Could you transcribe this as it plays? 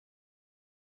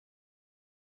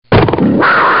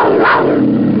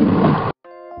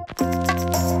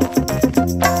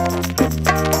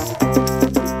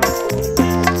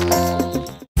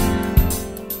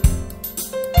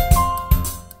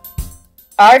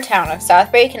Our town of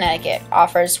Southbury, Connecticut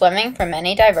offers swimming for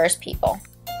many diverse people.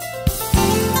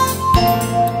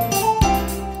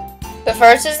 The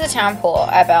first is the town pool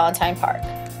at Ballantyne Park.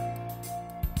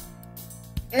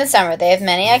 In the summer, they have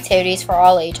many activities for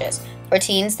all ages. For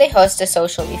teens, they host a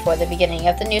social before the beginning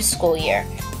of the new school year.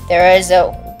 There is a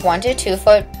 1 to 2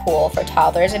 foot pool for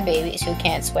toddlers and babies who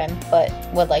can't swim but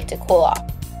would like to cool off.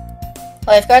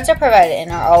 Lifeguards are provided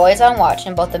and are always on watch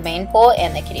in both the main pool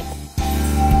and the kiddie pool.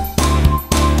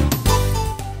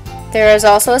 There is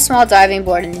also a small diving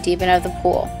board in the deep end of the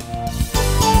pool.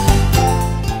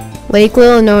 Lake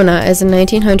Willinona is a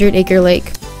 1,900-acre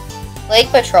lake. Lake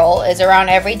patrol is around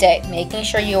every day, making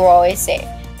sure you are always safe.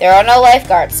 There are no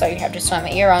lifeguards, so you have to swim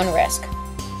at your own risk.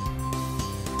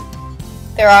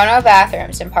 There are no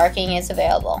bathrooms and parking is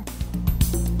available.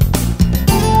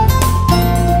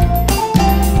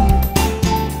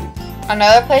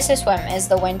 Another place to swim is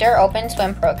the Winter Open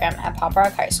Swim Program at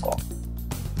Pomperaug High School.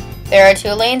 There are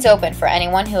 2 lanes open for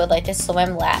anyone who would like to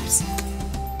swim laps.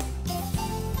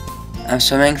 I'm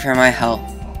swimming for my health.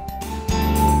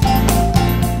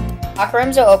 Locker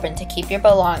rooms are open to keep your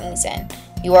belongings in.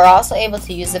 You are also able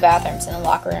to use the bathrooms in the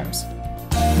locker rooms.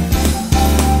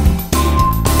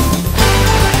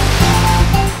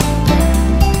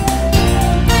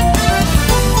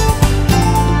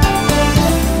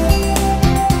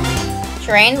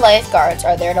 Trained lifeguards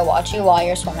are there to watch you while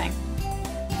you're swimming.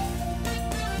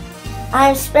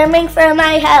 I'm swimming for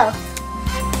my health.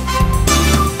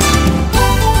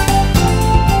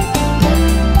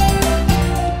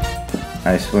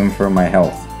 I swim for my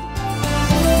health.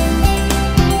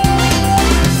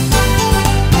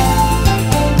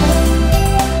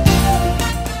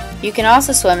 You can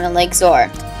also swim in Lake Zor.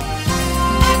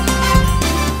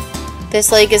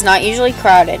 This lake is not usually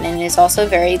crowded and is also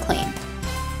very clean.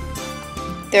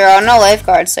 There are no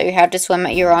lifeguards, so you have to swim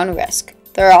at your own risk.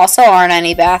 There also aren't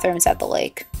any bathrooms at the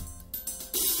lake.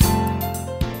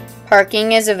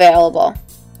 Parking is available.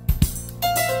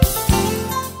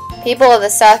 People of the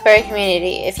Southbury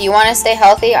community, if you want to stay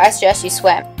healthy, I suggest you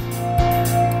swim.